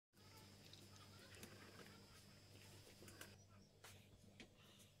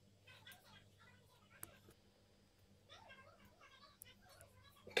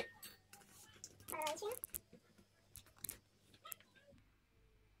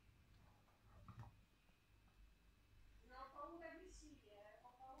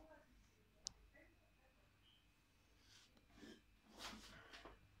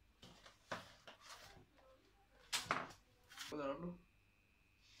inquadrarlo.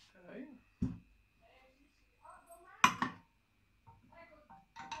 Ok.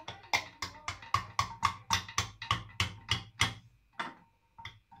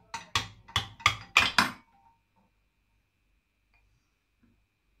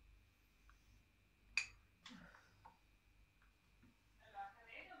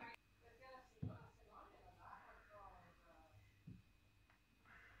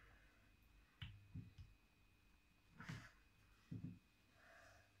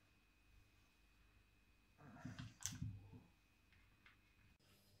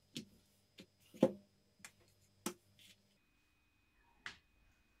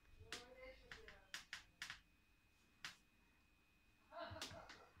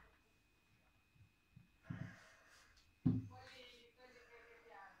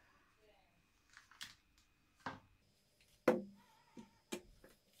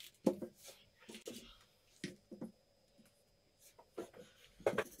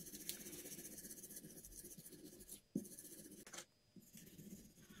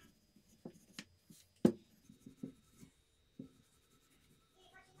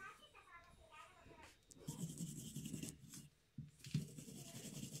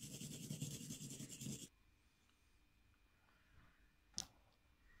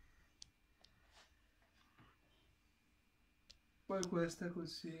 Poi queste col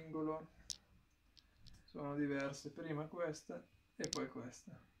singolo sono diverse, prima questa e poi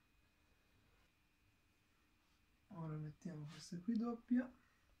questa. Ora mettiamo questa qui doppia,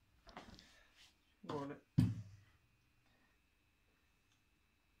 ci vuole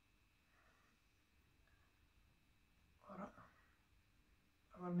ora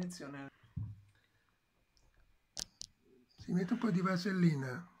la guarnizione. Si mette un po' di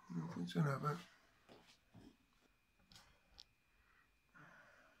vasellina, non funzionava.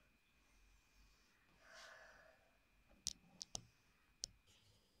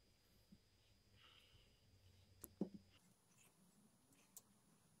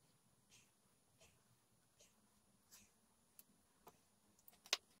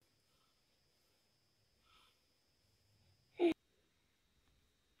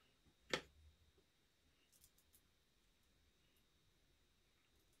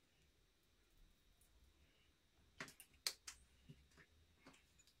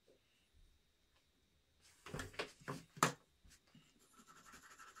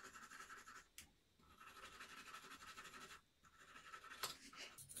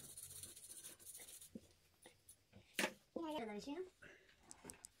 Da vicino.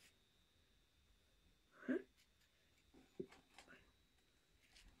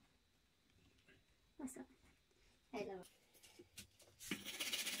 Questo è il lavoro.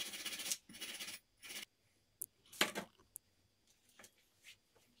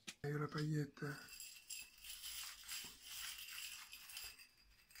 Io la paglietta.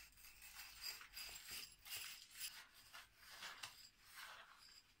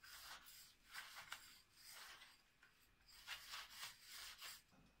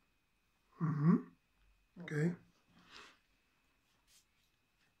 Ok.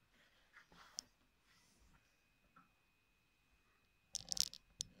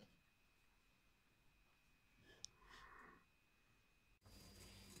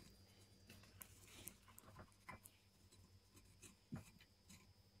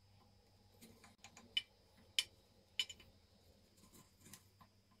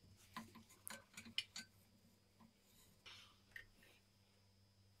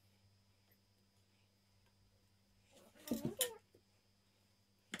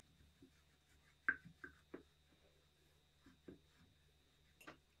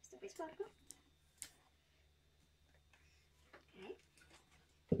 Questo qui sporco. Ok.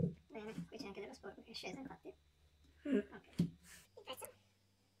 Bene, qui c'è anche dello sporco che è sceso infatti. Ok. Il pezzo.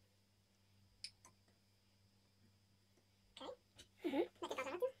 Ok. Metti pausa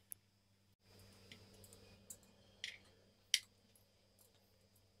un attimo.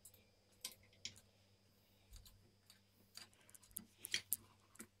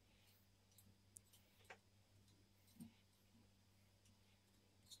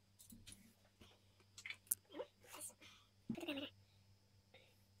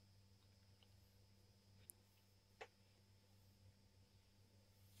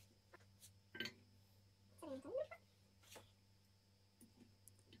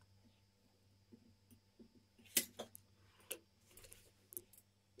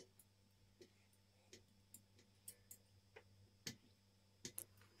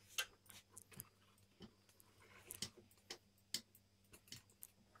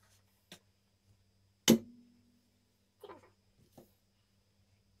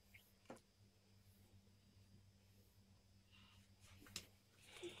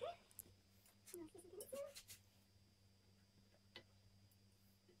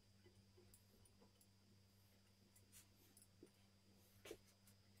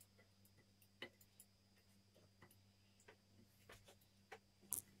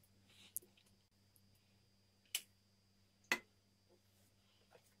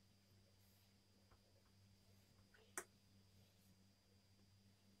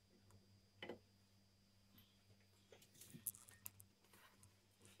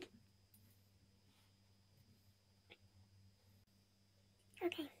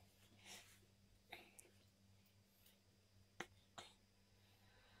 Ok.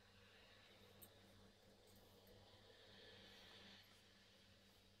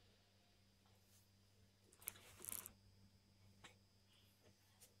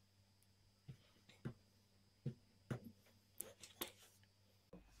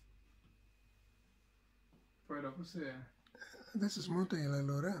 Poi dopo si... Adesso smontala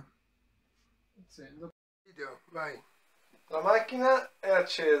allora. sì, dopo... Video, vai. La macchina è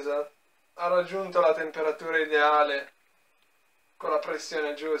accesa, ha raggiunto la temperatura ideale con la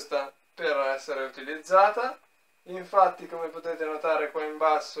pressione giusta per essere utilizzata. Infatti, come potete notare qua in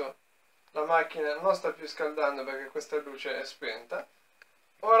basso, la macchina non sta più scaldando perché questa luce è spenta.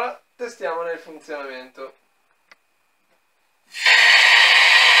 Ora testiamone il funzionamento.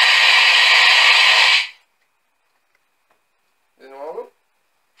 Di nuovo.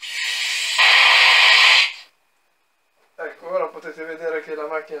 Ecco, ora potete vedere che la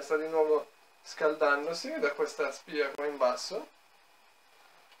macchina sta di nuovo scaldandosi da questa spia qua in basso,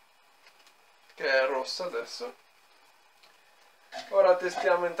 che è rossa adesso. Ora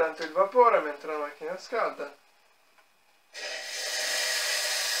testiamo intanto il vapore mentre la macchina scalda.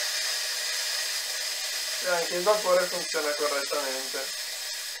 E anche il vapore funziona correttamente.